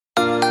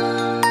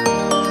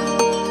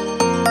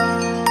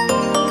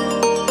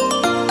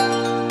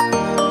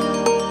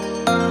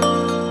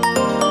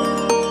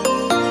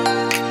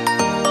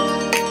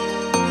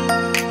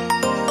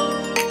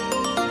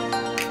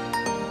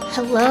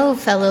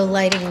fellow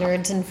lighting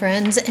nerds and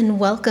friends, and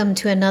welcome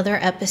to another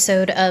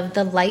episode of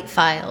the Light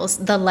Files,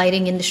 the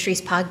lighting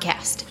industry's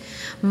podcast.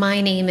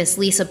 My name is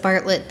Lisa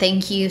Bartlett.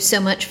 Thank you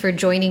so much for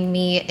joining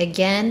me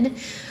again.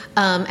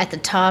 At the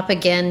top,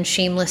 again,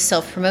 shameless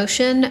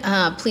self-promotion.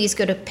 Please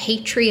go to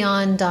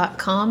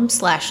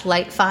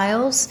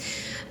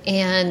patreon.com/lightfiles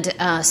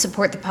and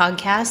support the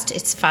podcast.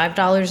 It's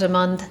 $5 a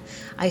month.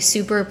 I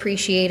super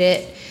appreciate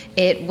it.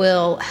 It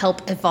will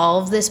help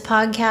evolve this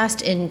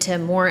podcast into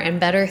more and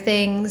better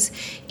things,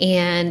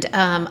 and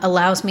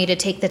allows me to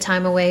take the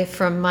time away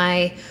from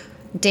my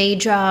day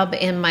job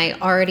and my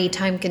already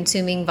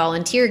time-consuming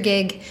volunteer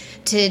gig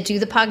to do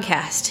the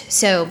podcast.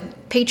 So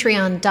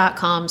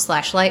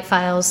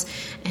patreon.com/lightfiles,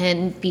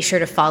 and be sure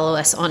to follow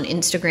us on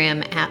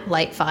Instagram at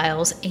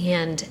lightfiles,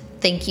 and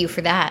thank you for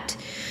that.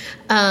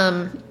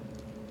 I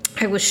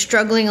was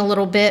struggling a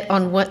little bit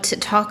on what to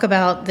talk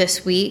about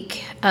this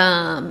week,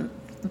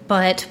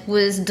 but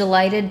was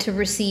delighted to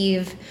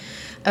receive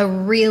a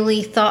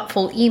really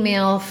thoughtful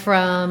email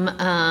from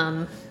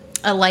a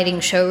lighting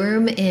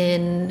showroom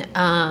in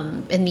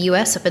the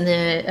U.S., up in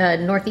the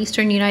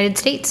northeastern United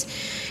States.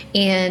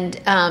 And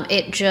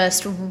it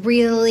just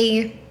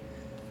really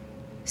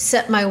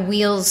set my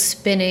wheels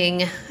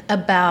spinning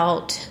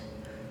about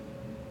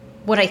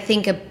what I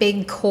think a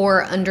big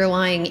core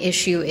underlying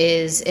issue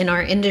is in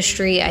our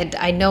industry.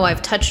 I know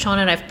I've touched on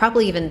it. I've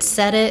probably even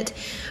said it,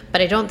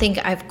 but I don't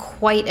think I've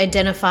quite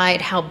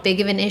identified how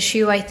big of an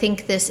issue I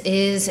think this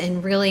is,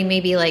 and really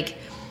maybe like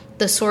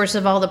the source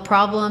of all the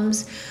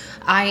problems.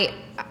 I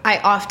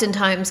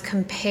oftentimes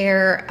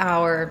compare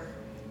our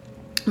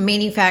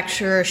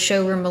manufacturer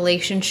showroom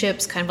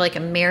relationships kind of like a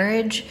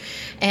marriage,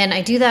 and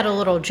I do that a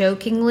little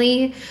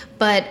jokingly,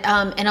 but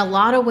in a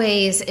lot of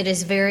ways it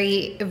is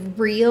very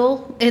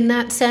real in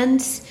that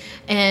sense.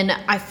 And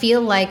I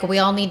feel like we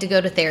all need to go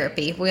to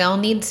therapy. We all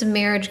need some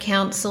marriage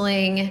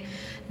counseling.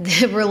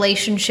 The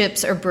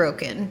relationships are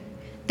broken.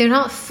 They're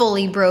not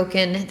fully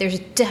broken. There's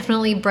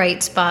definitely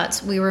bright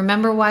spots. We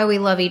remember why we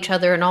love each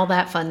other and all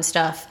that fun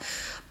stuff.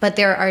 But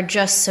there are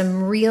just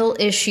some real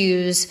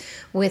issues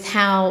with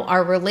how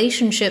our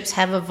relationships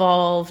have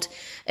evolved,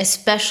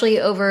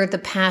 especially over the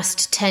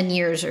past 10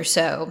 years or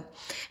so.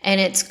 And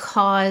it's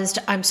caused,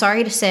 I'm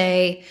sorry to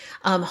say,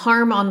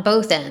 harm on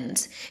both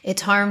ends.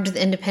 It's harmed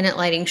the independent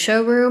lighting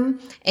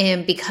showroom,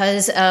 and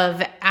because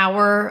of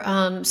our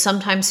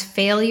sometimes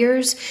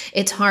failures,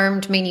 it's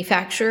harmed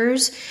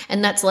manufacturers,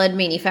 and that's led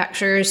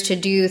manufacturers to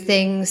do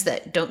things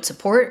that don't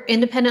support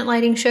independent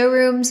lighting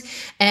showrooms,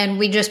 and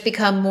we just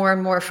become more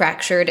and more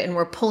fractured, and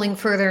we're pulling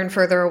further and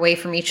further away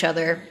from each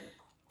other.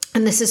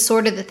 And this is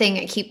sort of the thing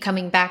I keep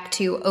coming back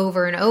to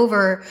over and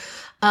over.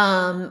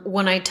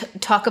 When I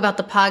talk about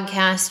the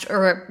podcast,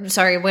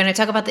 when I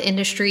talk about the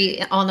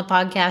industry on the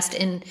podcast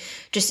and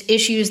just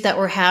issues that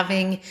we're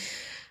having,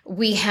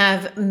 we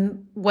have,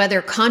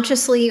 whether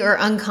consciously or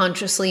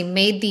unconsciously,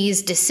 made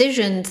these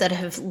decisions that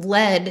have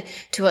led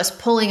to us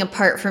pulling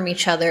apart from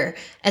each other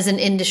as an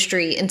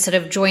industry instead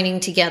of joining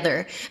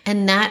together.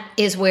 And that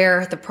is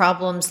where the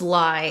problems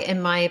lie,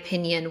 in my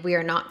opinion. We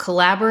are not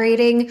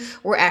collaborating.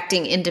 We're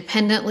acting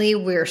independently.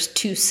 We're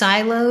too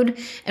siloed,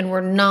 and we're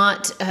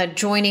not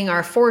joining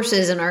our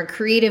forces and our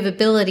creative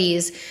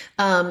abilities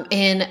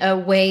in a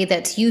way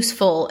that's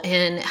useful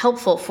and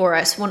helpful for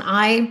us. When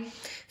I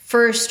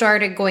first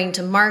started going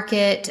to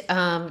market,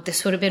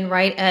 this would have been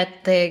right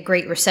at the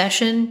Great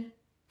Recession.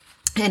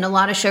 And a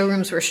lot of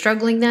showrooms were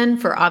struggling then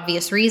for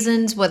obvious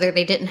reasons, whether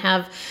they didn't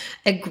have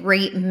a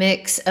great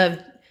mix of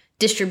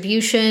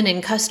distribution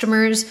and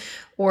customers,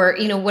 or,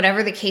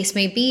 whatever the case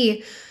may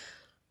be.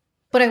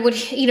 But I would,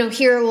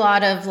 hear a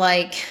lot of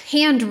like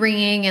hand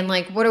wringing and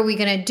like, what are we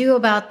going to do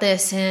about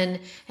this? And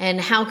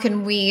how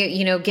can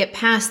we, get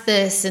past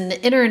this, and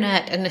the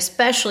internet, and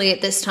especially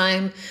at this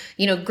time,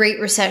 Great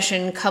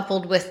Recession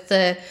coupled with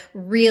the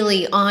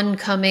really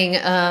oncoming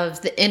of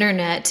the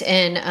internet,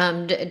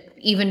 and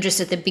even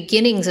just at the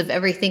beginnings of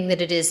everything that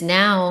it is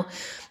now,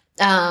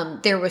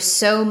 there was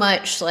so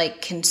much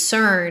like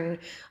concern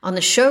on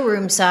the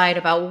showroom side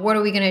about what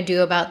are we going to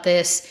do about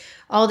this?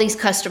 All these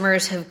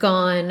customers have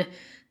gone.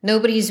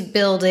 Nobody's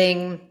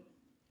building.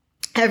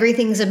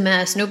 Everything's a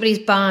mess. Nobody's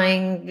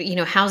buying.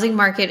 Housing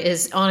market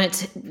is on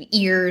its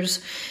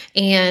ears.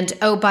 And,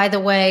 oh, by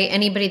the way,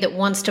 anybody that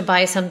wants to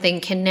buy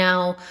something can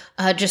now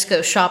just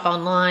go shop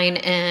online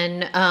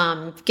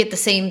and get the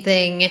same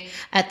thing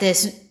at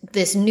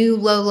this new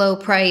low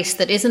price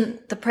that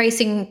isn't the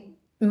pricing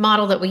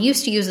model that we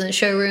used to use in the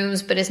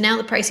showrooms, but is now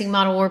the pricing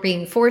model we're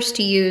being forced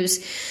to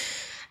use.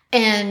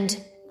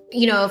 And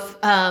if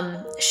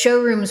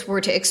showrooms were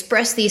to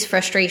express these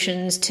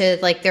frustrations to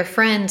like their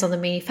friends on the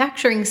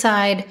manufacturing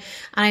side,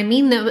 and I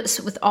mean this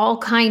with all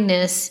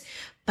kindness,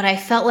 but I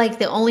felt like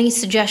the only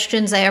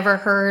suggestions I ever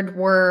heard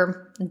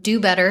were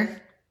do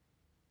better,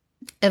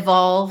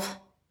 evolve,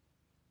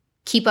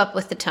 keep up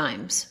with the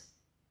times.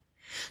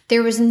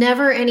 There was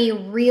never any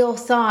real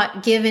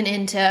thought given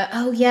into,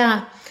 oh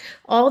yeah,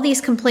 all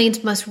these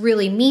complaints must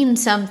really mean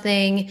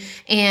something,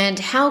 and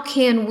how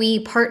can we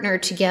partner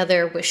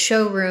together with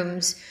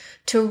showrooms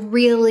to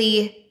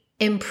really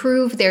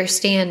improve their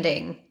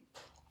standing.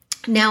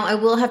 Now, I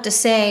will have to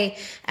say,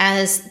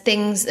 as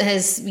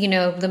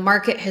the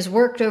market has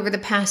worked over the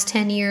past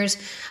 10 years,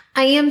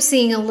 I am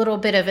seeing a little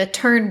bit of a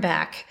turn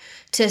back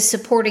to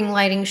supporting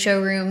lighting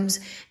showrooms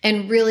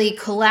and really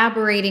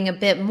collaborating a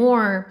bit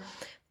more.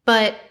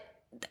 But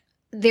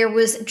there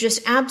was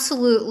just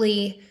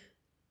absolutely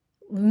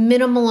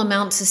minimal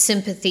amounts of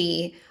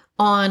sympathy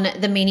on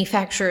the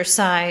manufacturer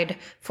side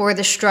for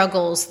the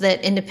struggles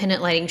that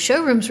independent lighting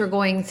showrooms were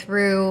going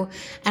through.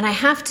 And I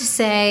have to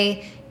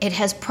say, it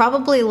has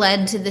probably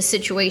led to the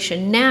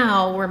situation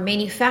now where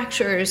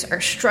manufacturers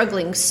are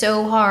struggling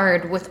so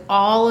hard with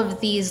all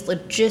of these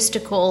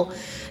logistical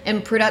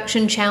and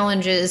production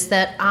challenges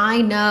that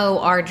I know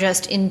are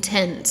just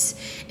intense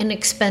and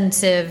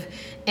expensive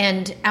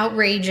and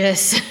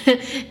outrageous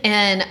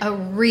and a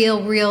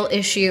real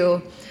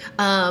issue.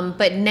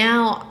 But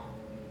now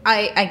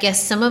I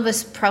guess some of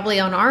us probably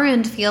on our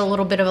end feel a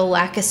little bit of a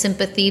lack of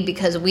sympathy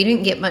because we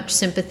didn't get much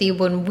sympathy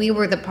when we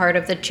were the part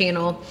of the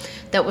channel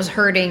that was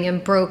hurting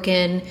and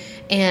broken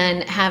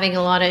and having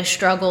a lot of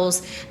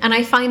struggles. And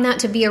I find that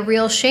to be a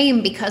real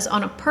shame because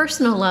on a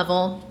personal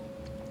level,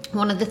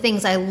 one of the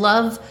things I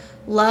love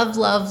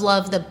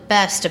the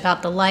best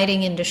about the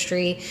lighting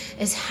industry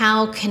is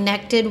how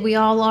connected we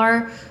all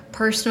are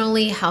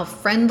personally, how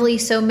friendly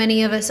so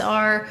many of us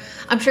are.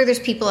 I'm sure there's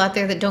people out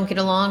there that don't get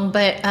along,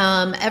 but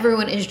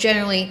everyone is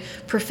generally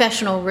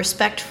professional,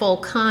 respectful,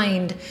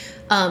 kind,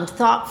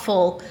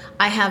 thoughtful.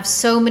 I have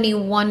so many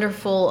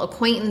wonderful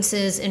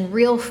acquaintances and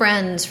real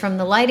friends from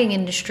the lighting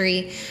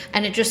industry,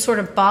 and it just sort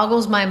of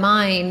boggles my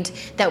mind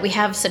that we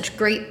have such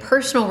great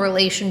personal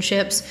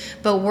relationships,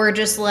 but we're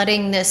just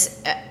letting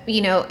this,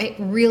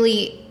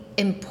 really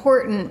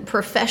important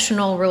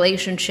professional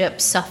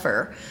relationship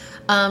suffer.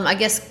 I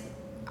guess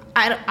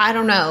I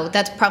don't know.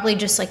 That's probably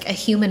just like a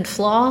human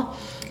flaw.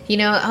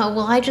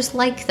 I just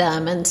like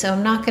them, and so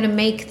I'm not going to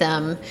make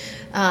them.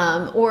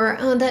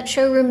 That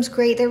showroom's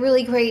great. They're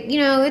really great.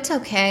 It's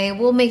okay.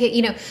 We'll make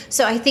it,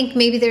 So I think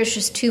maybe there's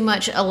just too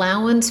much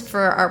allowance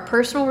for our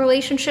personal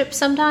relationships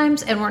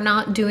sometimes, and we're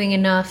not doing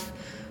enough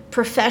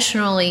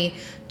professionally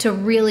to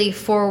really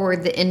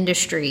forward the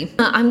industry.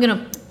 I'm going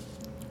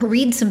to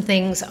read some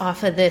things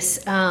off of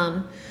this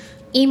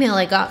email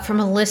I got from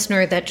a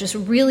listener that just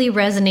really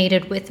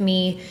resonated with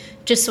me,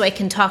 just so I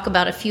can talk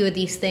about a few of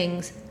these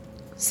things.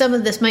 Some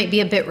of this might be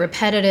a bit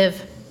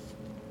repetitive,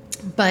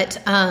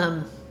 but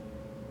I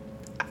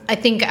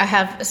think I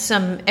have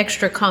some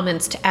extra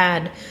comments to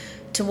add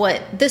to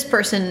what this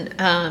person,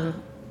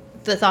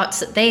 the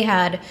thoughts that they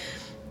had,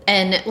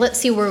 and let's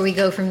see where we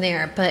go from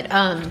there. But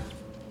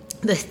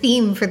the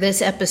theme for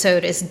this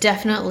episode is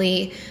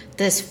definitely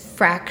this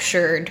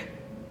fractured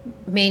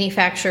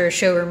manufacturer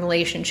showroom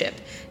relationship.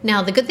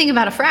 Now, the good thing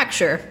about a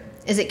fracture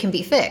is it can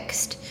be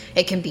fixed.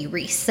 It can be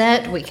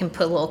reset. We can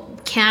put a little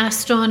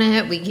cast on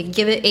it. We can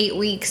give it 8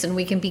 weeks and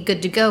we can be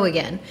good to go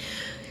again.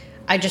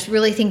 I just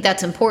really think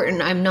that's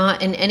important. I'm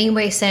not in any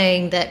way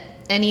saying that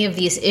any of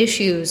these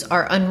issues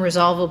are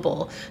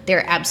unresolvable.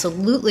 They're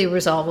absolutely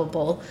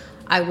resolvable.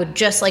 I would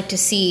just like to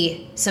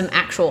see some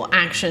actual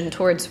action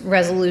towards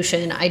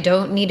resolution. I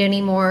don't need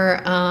any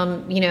more,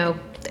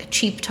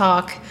 cheap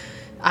talk.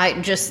 I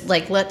just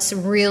let's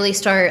really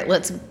start.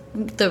 Let's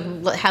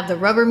have the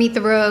rubber meet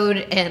the road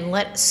and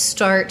let's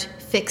start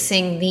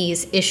fixing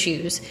these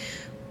issues.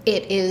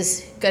 It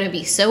is going to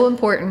be so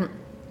important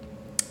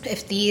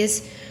if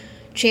these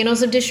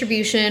channels of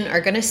distribution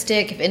are going to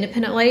stick, if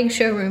independent lighting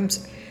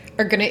showrooms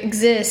are going to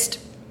exist.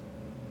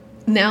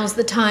 Now's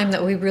the time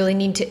that we really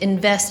need to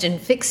invest in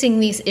fixing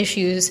these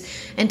issues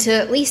and to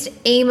at least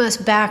aim us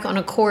back on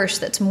a course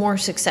that's more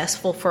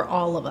successful for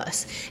all of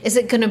us. Is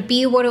it going to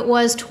be what it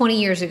was 20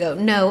 years ago?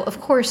 No,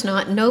 of course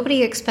not.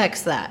 Nobody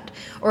expects that.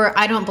 Or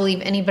I don't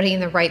believe anybody in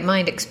their right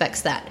mind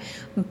expects that.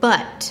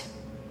 But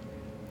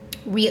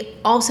we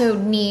also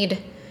need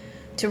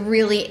to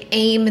really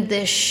aim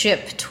this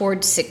ship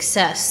towards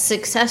success.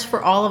 Success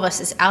for all of us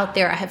is out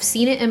there. I have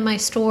seen it in my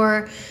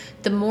store.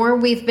 The more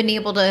we've been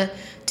able to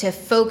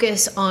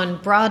focus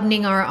on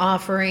broadening our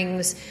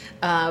offerings,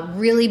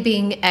 really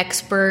being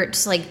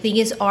experts,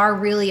 these are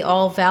really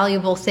all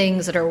valuable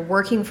things that are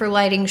working for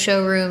lighting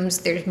showrooms.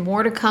 There's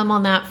more to come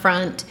on that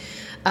front.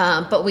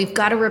 But we've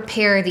got to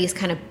repair these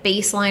kind of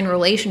baseline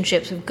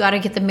relationships. We've got to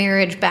get the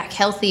marriage back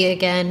healthy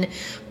again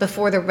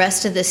before the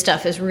rest of this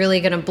stuff is really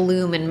going to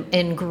bloom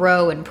and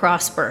grow and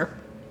prosper.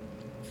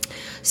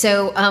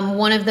 So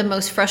one of the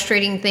most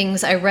frustrating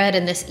things I read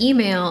in this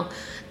email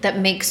that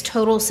makes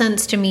total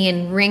sense to me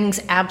and rings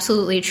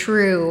absolutely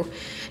true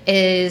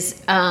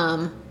is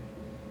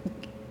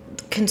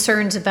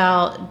concerns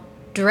about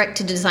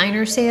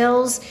direct-to-designer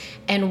sales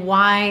and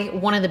why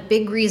one of the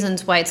big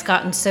reasons why it's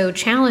gotten so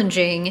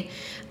challenging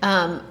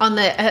on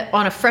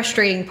a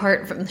frustrating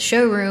part from the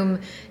showroom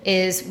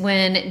is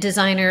when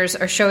designers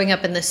are showing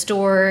up in the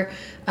store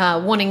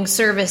wanting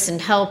service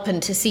and help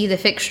and to see the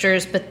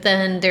fixtures, but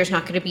then there's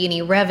not going to be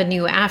any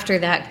revenue after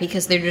that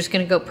because they're just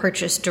going to go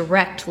purchase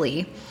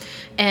directly.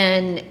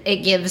 And it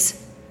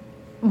gives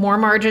more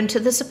margin to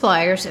the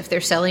suppliers if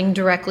they're selling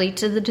directly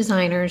to the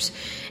designers,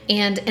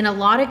 And in a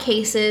lot of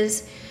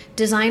cases,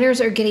 designers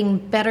are getting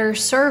better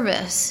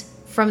service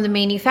from the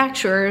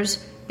manufacturers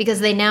because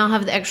they now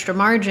have the extra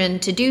margin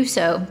to do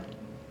so.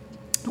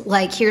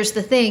 Like, here's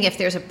the thing, if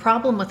there's a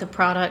problem with a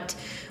product,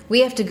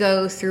 we have to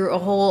go through a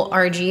whole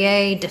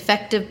RGA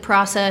defective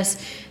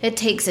process. It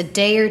takes a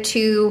day or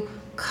two,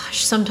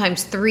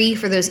 sometimes 3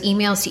 for those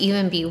emails to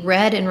even be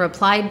read and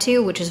replied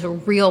to, which is a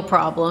real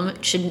problem.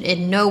 It should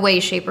in no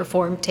way, shape, or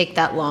form take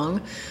that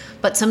long.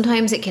 But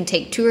sometimes it can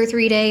take 2 or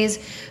 3 days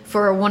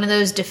for one of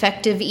those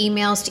defective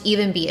emails to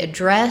even be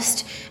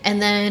addressed.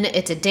 And then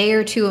it's a day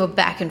or two of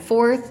back and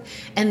forth.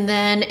 And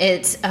then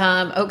it's,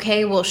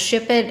 okay, we'll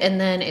ship it.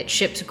 And then it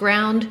ships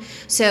ground.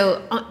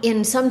 So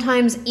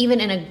sometimes even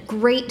in a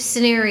great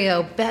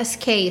scenario, best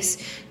case,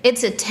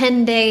 it's a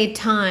 10-day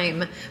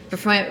time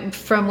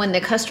from when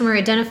the customer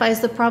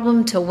identifies the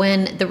problem to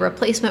when the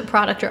replacement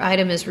product or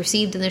item is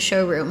received in the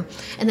showroom.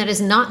 And that is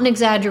not an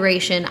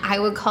exaggeration. I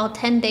would call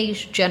 10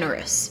 days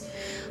generous.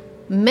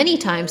 Many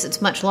times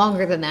it's much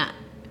longer than that,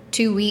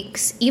 2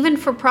 weeks, even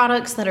for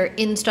products that are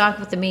in stock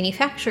with the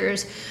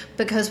manufacturers,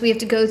 because we have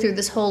to go through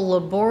this whole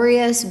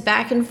laborious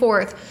back and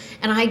forth.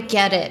 And I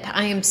get it.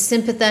 I am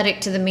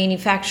sympathetic to the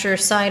manufacturer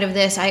side of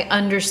this. I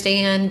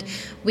understand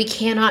we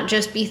cannot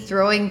just be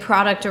throwing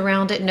product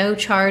around at no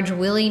charge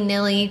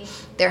willy-nilly.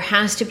 There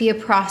has to be a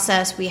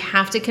process. We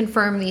have to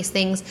confirm these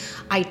things.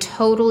 I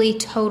totally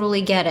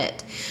get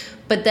it.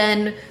 But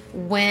then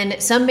when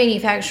some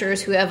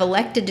manufacturers who have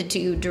elected to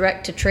do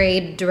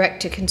direct-to-trade,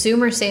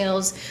 direct-to-consumer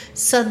sales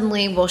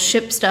suddenly will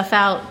ship stuff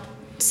out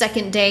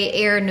second day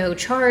air, no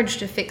charge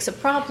to fix a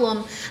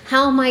problem,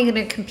 how am I going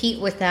to compete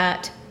with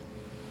that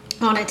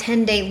on a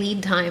 10-day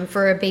lead time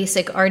for a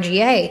basic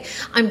RGA?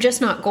 I'm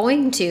just not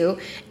going to.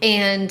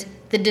 And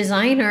the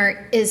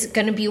designer is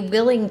going to be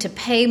willing to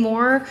pay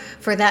more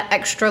for that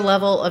extra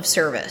level of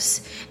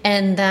service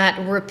and that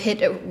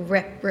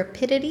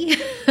rapidity,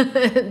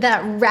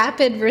 that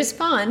rapid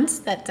response,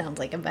 that sounds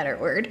like a better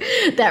word,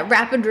 that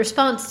rapid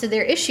response to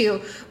their issue,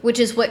 which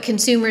is what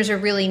consumers are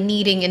really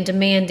needing and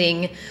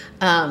demanding.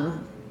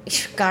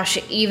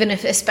 Even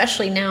if,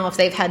 especially now, if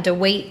they've had to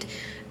wait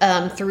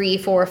 3,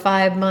 4,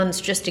 5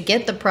 months just to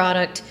get the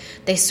product,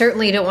 they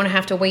certainly don't want to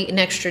have to wait an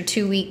extra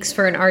 2 weeks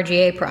for an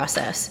RGA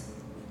process.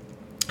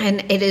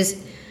 And it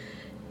is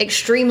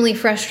extremely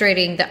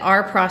frustrating that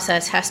our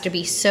process has to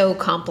be so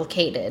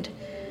complicated.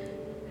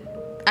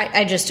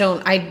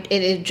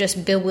 It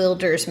just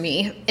bewilders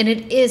me. And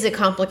it is a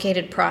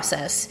complicated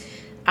process.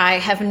 I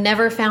have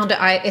never found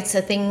it's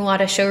a thing a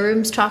lot of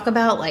showrooms talk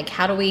about, like,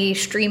 how do we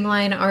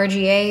streamline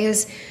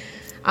RGAs?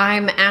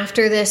 I'm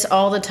after this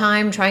all the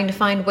time, trying to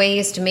find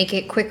ways to make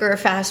it quicker,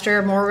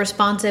 faster, more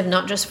responsive,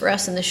 not just for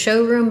us in the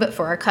showroom, but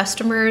for our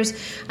customers.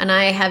 And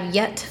I have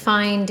yet to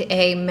find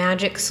a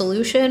magic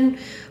solution.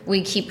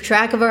 We keep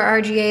track of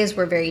our RGAs.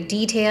 We're very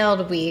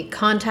detailed. We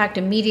contact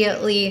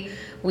immediately.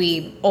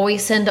 We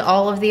always send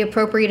all of the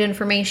appropriate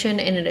information,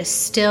 and it is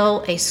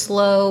still a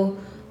slow,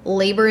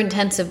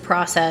 labor-intensive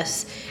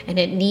process, and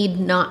it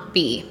need not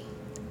be.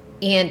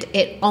 And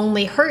it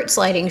only hurts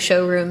lighting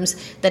showrooms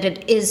that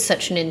it is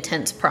such an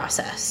intense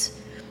process.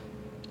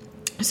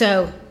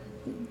 So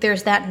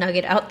there's that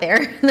nugget out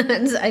there.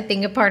 That's, I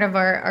think, a part of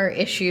our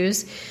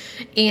issues.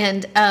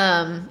 And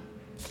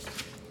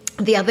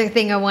the other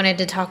thing I wanted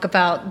to talk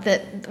about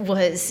that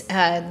was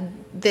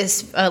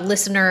this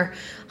listener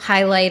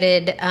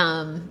highlighted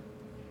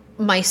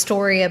my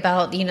story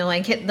about,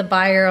 hitting the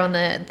buyer on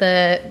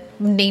the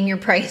Name Your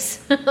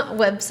Price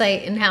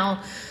website, and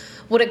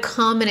what a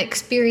common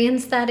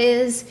experience that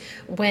is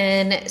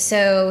when,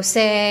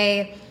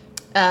 say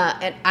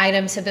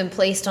items have been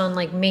placed on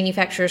like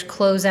manufacturers'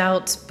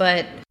 closeouts,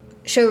 but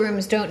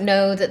showrooms don't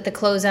know that the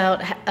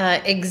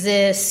closeout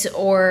exists,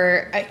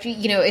 or,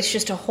 it's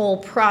just a whole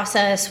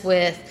process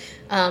with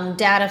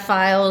data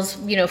files,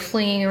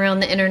 flinging around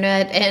the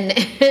internet, and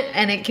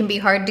and it can be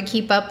hard to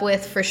keep up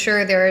with, for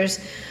sure. There's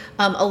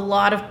a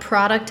lot of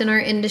product in our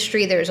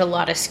industry. There's a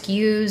lot of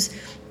SKUs.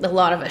 A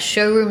lot of us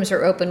showrooms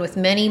are open with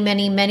many,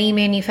 many, many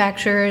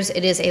manufacturers.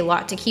 It is a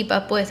lot to keep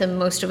up with, and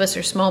most of us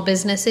are small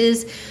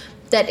businesses.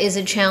 That is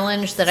a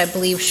challenge that I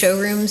believe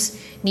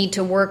showrooms need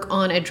to work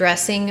on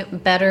addressing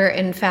better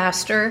and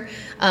faster,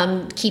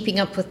 keeping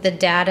up with the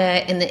data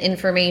and the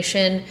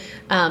information.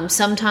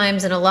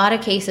 Sometimes, in a lot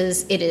of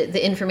cases,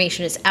 the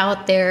information is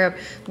out there.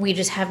 We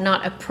just have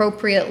not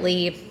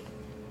appropriately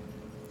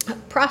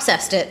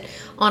processed it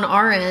on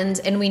our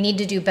end, and we need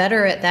to do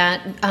better at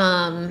that,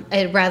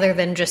 rather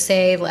than just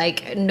say,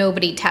 like,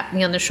 nobody tapped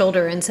me on the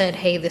shoulder and said,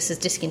 hey, this is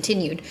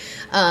discontinued.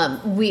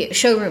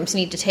 Showrooms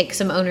need to take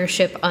some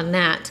ownership on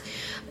that.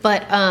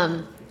 But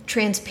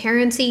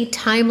transparency,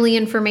 timely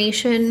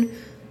information,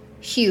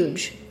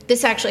 huge.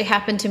 This actually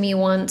happened to me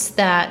once,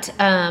 that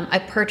I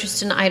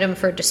purchased an item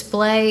for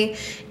display,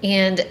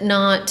 and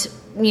not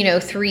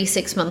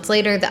 3-6 months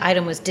later, the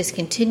item was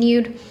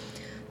discontinued.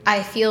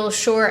 I feel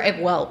sure, it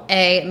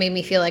made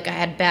me feel like I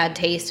had bad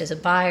taste as a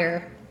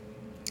buyer.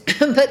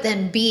 But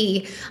then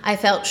B, I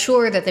felt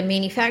sure that the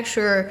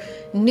manufacturer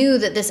knew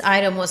that this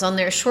item was on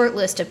their short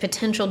list of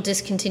potential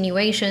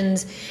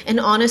discontinuations, and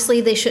honestly,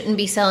 they shouldn't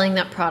be selling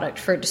that product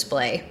for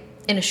display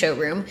in a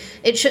showroom.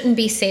 It shouldn't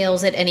be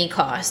sales at any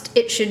cost.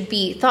 It should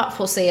be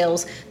thoughtful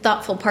sales,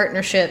 thoughtful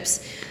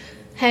partnerships.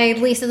 Hey,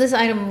 Lisa, this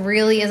item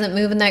really isn't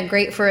moving that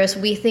great for us.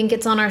 We think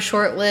it's on our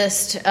short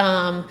list.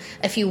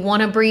 If you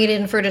want to bring it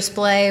in for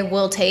display,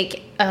 we'll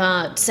take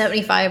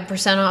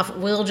 75% off.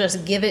 We'll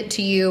just give it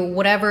to you,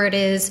 whatever it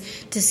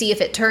is, to see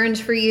if it turns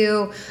for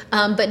you.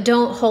 But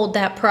don't hold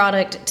that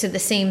product to the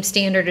same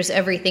standard as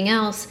everything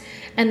else.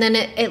 And then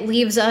it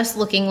leaves us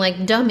looking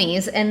like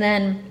dummies. And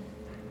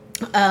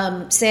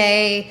then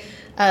say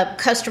a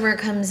customer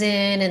comes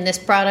in and this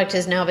product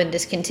has now been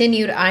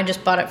discontinued. I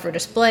just bought it for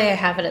display. I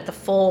have it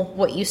at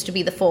what used to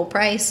be the full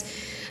price.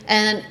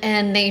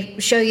 And they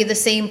show you the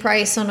same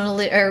price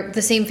or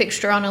the same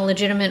fixture on a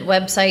legitimate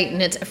website,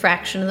 and it's a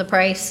fraction of the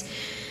price.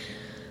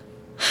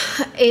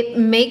 It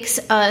makes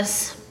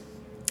us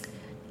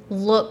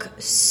look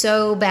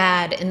so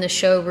bad in the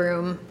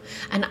showroom.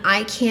 And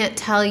I can't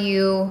tell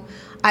you,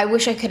 I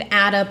wish I could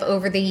add up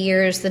over the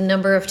years the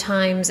number of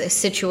times a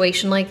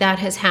situation like that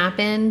has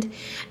happened.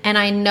 And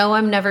I know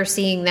I'm never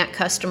seeing that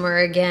customer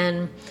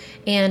again.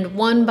 And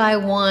one by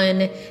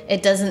one,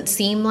 it doesn't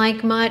seem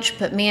like much,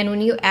 but man,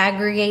 when you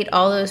aggregate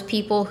all those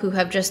people who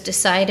have just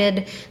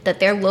decided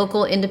that their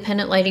local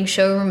independent lighting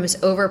showroom is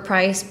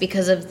overpriced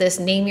because of this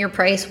Name Your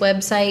Price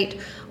website,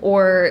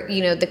 or,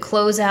 the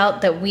closeout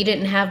that we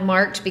didn't have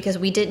marked because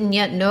we didn't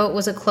yet know it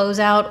was a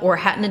closeout or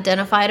hadn't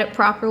identified it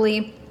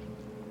properly,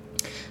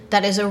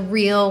 that is a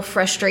real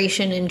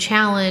frustration and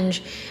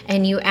challenge.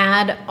 And you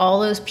add all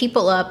those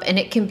people up, and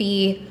it can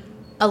be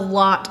a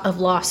lot of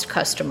lost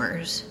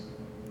customers.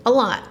 A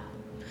lot.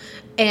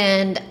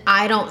 And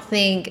I don't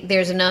think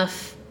there's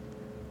enough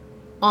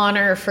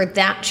honor for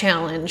that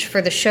challenge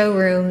for the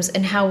showrooms,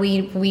 and how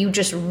we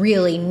just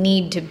really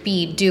need to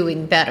be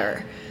doing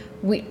better.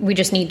 We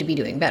just need to be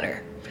doing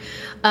better.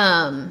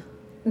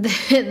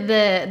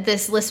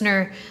 This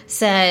listener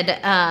said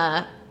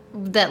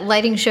that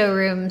lighting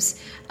showrooms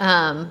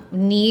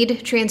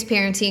need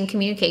transparency and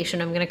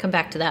communication. I'm going to come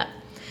back to that.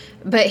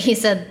 But he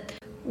said,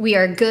 we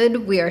are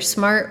good, we are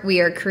smart, we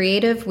are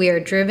creative, we are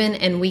driven,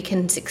 and we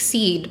can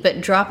succeed.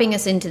 But dropping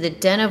us into the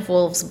den of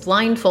wolves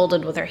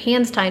blindfolded with our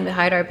hands tied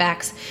behind our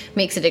backs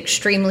makes it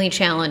extremely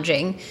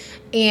challenging.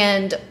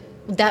 And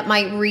that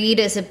might read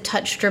as a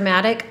touch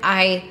dramatic.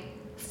 I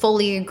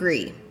fully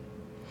agree.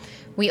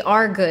 We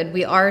are good,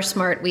 we are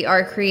smart, we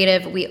are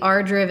creative, we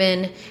are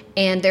driven,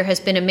 and there has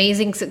been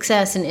amazing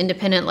success in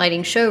independent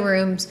lighting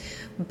showrooms,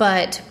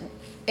 but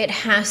it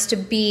has to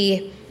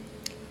be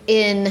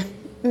in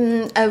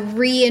a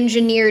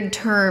re-engineered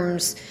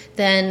terms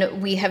than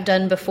we have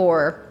done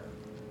before.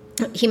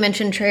 He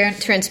mentioned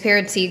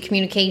transparency,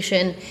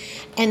 communication,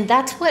 and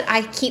that's what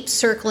I keep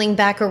circling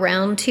back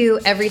around to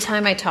every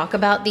time I talk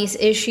about these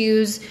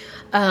issues,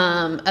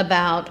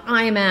 about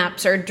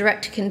IMAPs or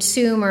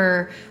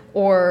direct-to-consumer,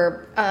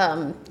 or,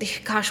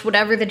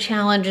 whatever the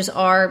challenges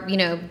are,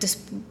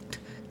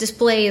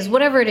 displays,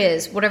 whatever it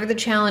is, whatever the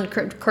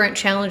current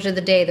challenge of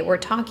the day that we're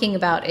talking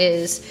about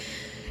is.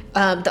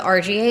 The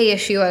RGA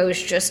issue I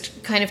was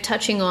just kind of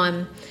touching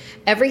on,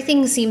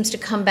 everything seems to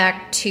come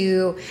back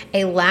to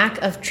a lack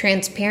of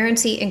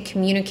transparency and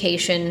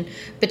communication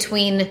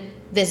between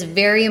this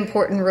very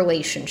important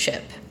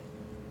relationship.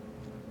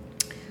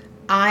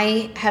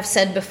 I have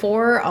said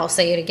before, I'll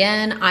say it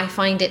again, I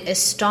find it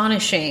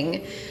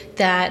astonishing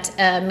that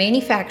a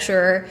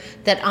manufacturer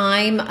that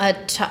I'm a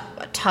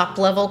top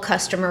level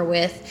customer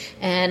with,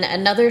 and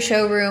another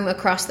showroom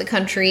across the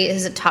country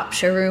is a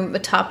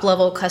top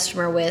level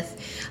customer with.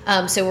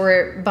 So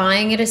we're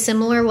buying at a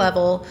similar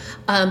level,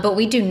 but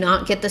we do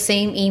not get the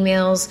same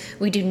emails.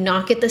 We do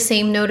not get the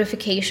same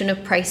notification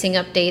of pricing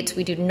updates.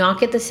 We do not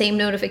get the same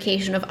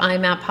notification of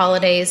IMAP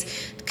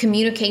holidays.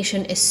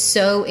 Communication is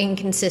so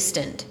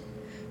inconsistent.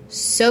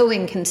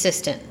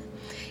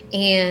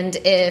 And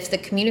if the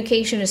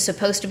communication is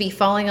supposed to be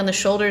falling on the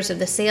shoulders of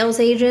the sales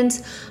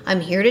agents,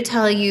 I'm here to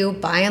tell you,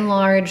 by and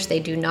large,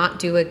 they do not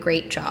do a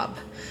great job.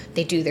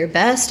 They do their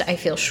best, I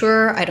feel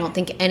sure. I don't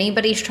think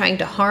anybody's trying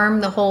to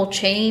harm the whole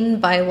chain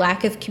by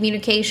lack of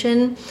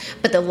communication,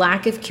 but the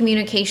lack of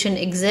communication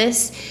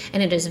exists,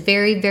 and it is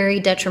very,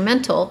 very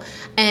detrimental.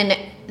 And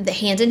the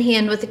hand in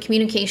hand with the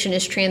communication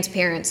is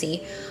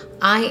transparency.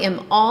 I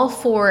am all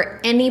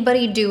for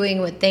anybody doing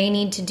what they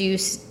need to do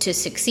to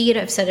succeed.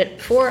 I've said it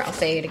before, I'll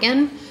say it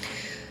again.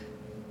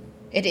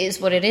 It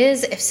is what it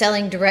is. If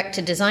selling direct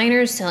to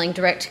designers, selling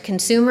direct to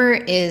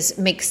consumer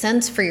makes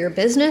sense for your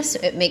business,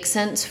 it makes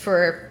sense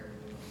for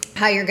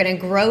how you're going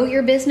to grow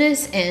your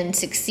business and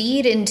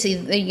succeed into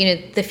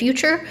the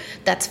future,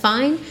 that's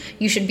fine.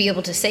 You should be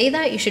able to say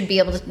that. You should be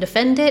able to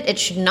defend it. It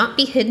should not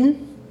be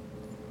hidden.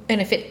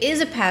 And if it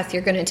is a path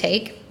you're going to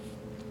take,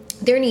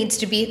 there needs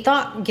to be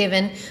thought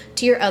given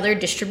to your other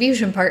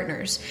distribution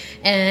partners.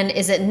 And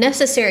is it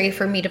necessary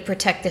for me to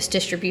protect this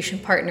distribution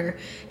partner?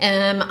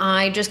 Am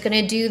I just going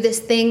to do this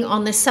thing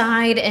on the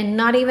side and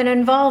not even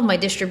involve my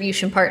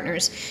distribution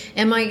partners?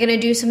 Am I going to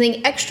do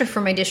something extra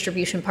for my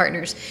distribution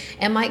partners?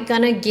 Am I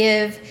going to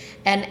give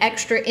an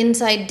extra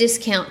inside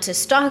discount to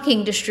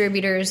stocking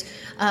distributors,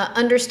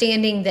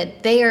 understanding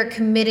that they are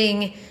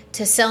committing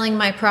to selling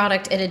my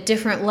product at a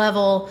different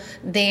level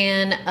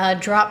than a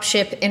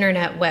dropship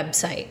internet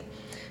website?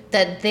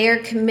 That they're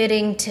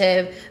committing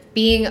to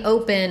being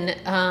open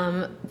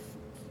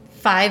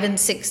 5 and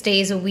 6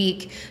 days a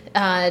week,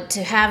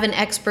 to have an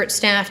expert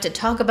staff to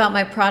talk about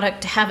my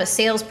product, to have a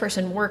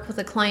salesperson work with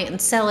a client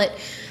and sell it.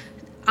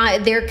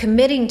 They're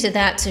committing to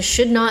that, so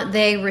should not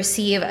they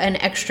receive an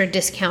extra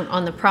discount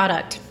on the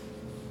product?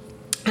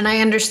 And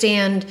I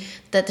understand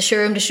that the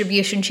showroom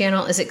distribution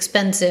channel is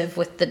expensive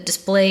with the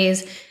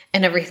displays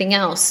and everything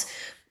else,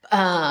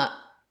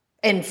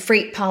 and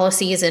freight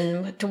policies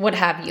and what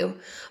have you.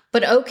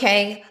 But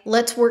okay,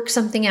 let's work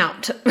something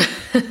out.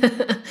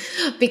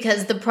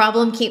 Because the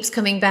problem keeps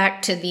coming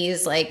back to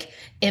these like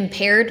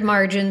impaired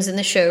margins in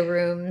the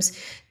showrooms,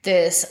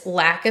 this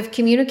lack of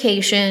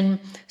communication.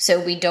 So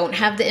we don't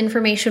have the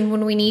information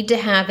when we need to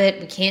have it.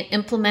 We can't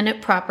implement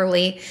it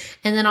properly.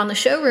 And then on the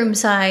showroom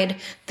side,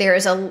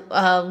 there's a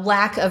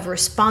lack of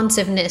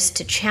responsiveness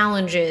to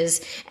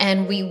challenges.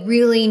 And we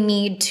really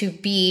need to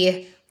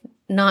be,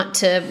 not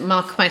to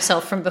mock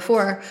myself from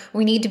before,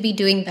 we need to be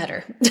doing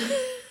better.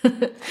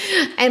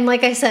 And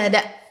like I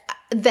said,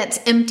 that's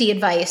empty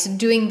advice.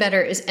 Doing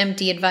better is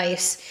empty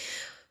advice.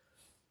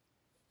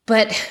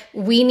 But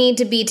we need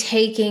to be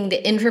taking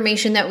the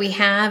information that we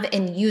have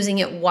and using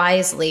it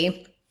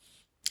wisely.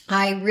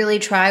 I really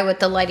try with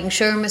the Lighting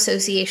Showroom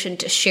Association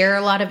to share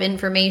a lot of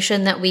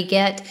information that we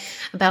get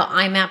about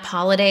IMAP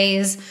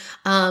holidays,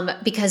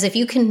 because if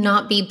you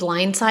cannot be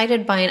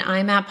blindsided by an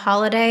IMAP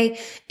holiday,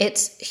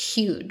 it's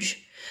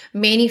huge.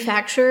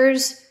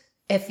 Manufacturers,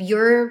 if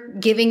you're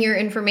giving your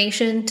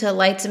information to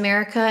Lights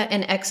America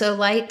and Exo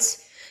Lights,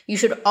 you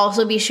should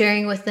also be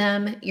sharing with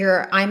them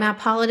your IMAP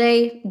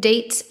holiday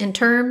dates and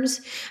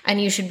terms,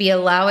 and you should be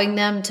allowing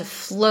them to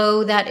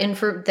flow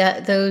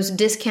those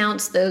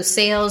discounts, those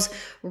sales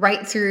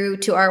right through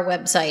to our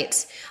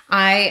websites.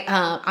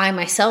 I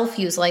myself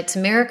use Lights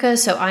America,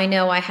 so I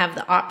know I have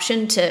the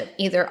option to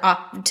either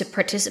opt to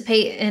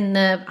participate in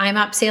the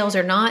IMAP sales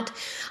or not.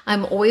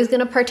 I'm always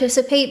going to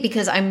participate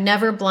because I'm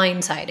never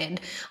blindsided.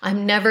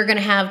 I'm never going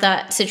to have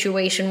that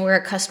situation where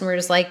a customer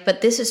is like,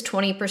 but this is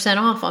 20%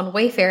 off on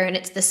Wayfair and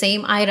it's the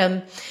same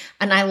item.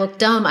 And I look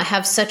dumb. I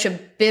have such a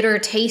bitter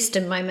taste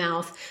in my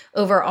mouth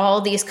over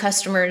all these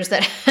customers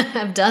that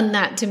have done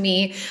that to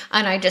me.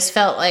 And I just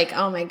felt like,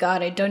 oh my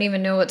God, I don't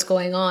even know what's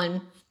going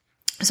on.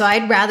 So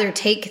I'd rather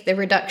take the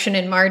reduction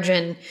in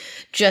margin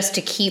just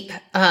to keep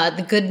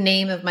the good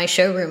name of my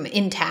showroom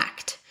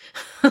intact.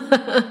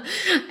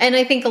 And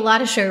I think a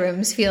lot of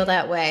showrooms feel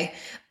that way.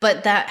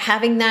 But that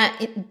having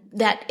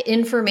that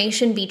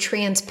information be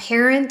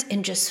transparent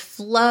and just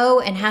flow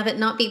and have it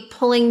not be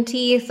pulling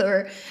teeth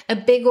or a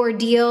big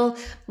ordeal,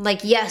 like,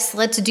 yes,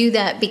 let's do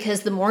that,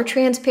 because the more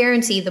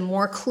transparency, the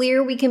more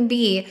clear we can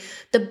be,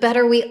 the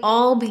better we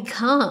all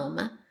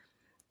become.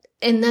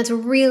 And that's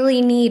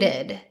really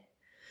needed.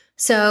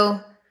 So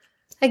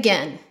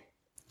again,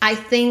 I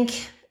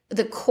think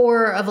the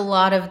core of a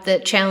lot of the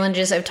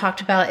challenges I've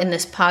talked about in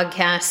this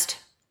podcast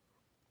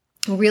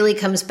really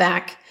comes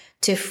back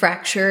to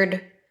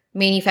fractured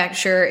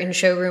manufacturer and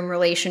showroom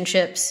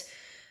relationships.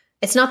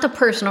 It's not the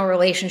personal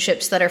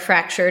relationships that are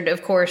fractured.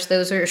 Of course,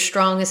 those are as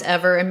strong as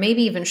ever and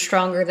maybe even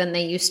stronger than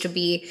they used to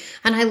be.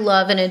 And I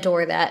love and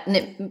adore that. And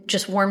it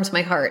just warms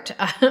my heart.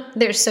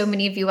 There's so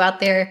many of you out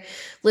there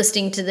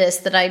listening to this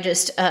that I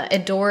just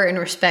adore and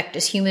respect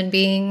as human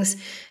beings.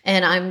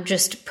 And I'm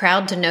just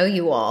proud to know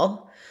you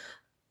all.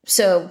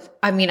 So,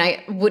 I mean,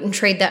 I wouldn't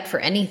trade that for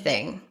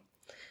anything.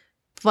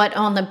 But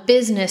on the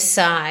business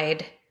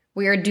side,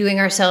 we are doing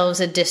ourselves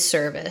a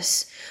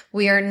disservice.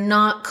 We are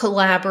not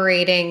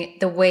collaborating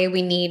the way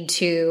we need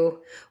to.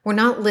 We're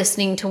not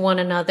listening to one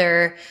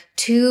another.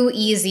 Too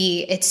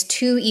easy. It's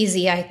too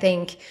easy, I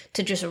think,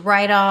 to just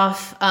write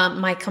off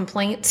my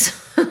complaints,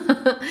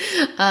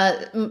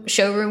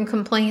 showroom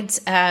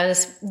complaints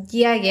as,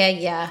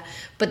 yeah.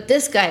 But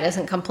this guy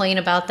doesn't complain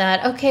about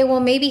that. Okay, well,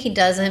 maybe he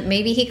doesn't.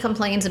 Maybe he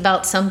complains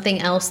about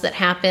something else that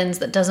happens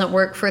that doesn't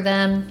work for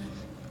them.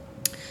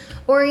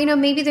 Or,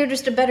 maybe they're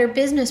just a better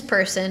business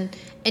person.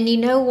 And you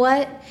know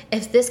what?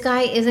 If this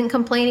guy isn't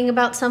complaining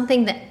about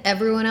something that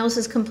everyone else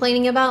is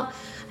complaining about,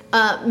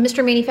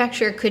 Mr.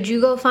 Manufacturer, could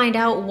you go find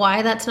out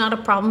why that's not a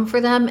problem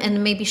for them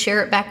and maybe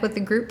share it back with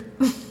the group?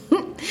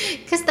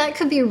 Because that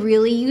could be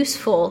really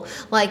useful.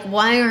 Like,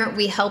 why aren't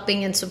we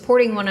helping and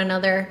supporting one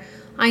another?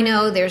 I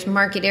know there's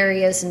market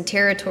areas and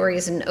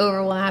territories and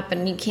overlap,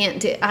 and you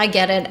can't do. I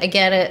get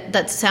it.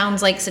 That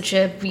sounds like such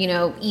a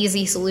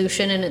easy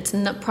solution, and it's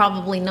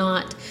probably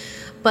not.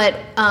 But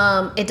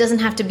it doesn't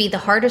have to be the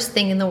hardest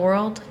thing in the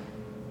world.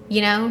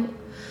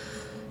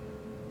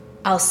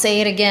 I'll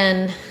say it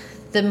again.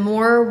 The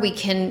more we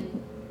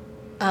can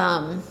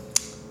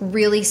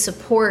really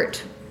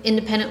support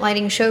independent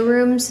lighting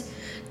showrooms,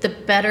 the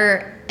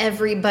better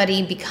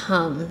everybody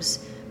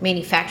becomes.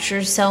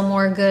 Manufacturers sell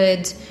more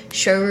goods,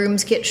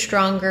 showrooms get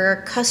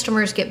stronger,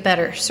 customers get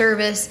better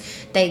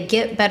service, they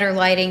get better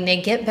lighting,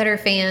 they get better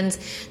fans,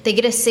 they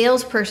get a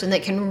salesperson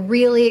that can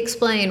really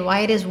explain why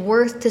it is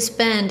worth to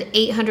spend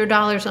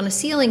 $800 on a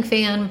ceiling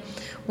fan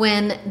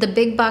when the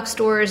big box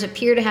stores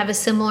appear to have a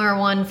similar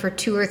one for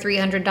 $200 or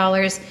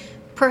 $300,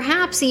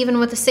 perhaps even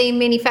with the same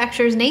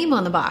manufacturer's name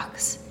on the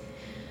box.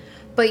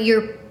 But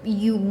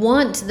you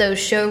want those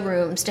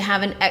showrooms to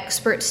have an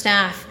expert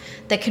staff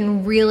that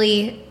can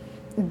really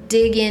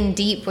dig in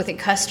deep with a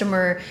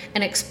customer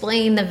and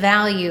explain the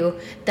value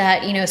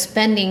that,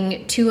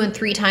 spending 2 and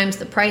 3 times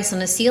the price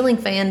on a ceiling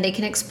fan, they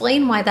can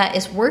explain why that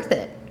is worth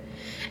it.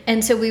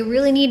 And so we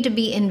really need to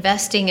be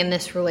investing in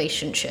this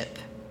relationship.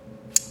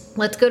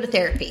 Let's go to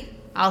therapy.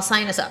 I'll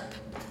sign us up.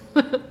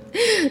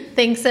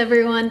 Thanks,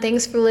 everyone.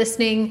 Thanks for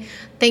listening.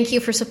 Thank you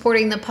for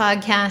supporting the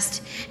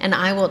podcast, and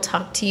I will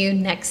talk to you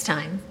next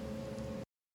time.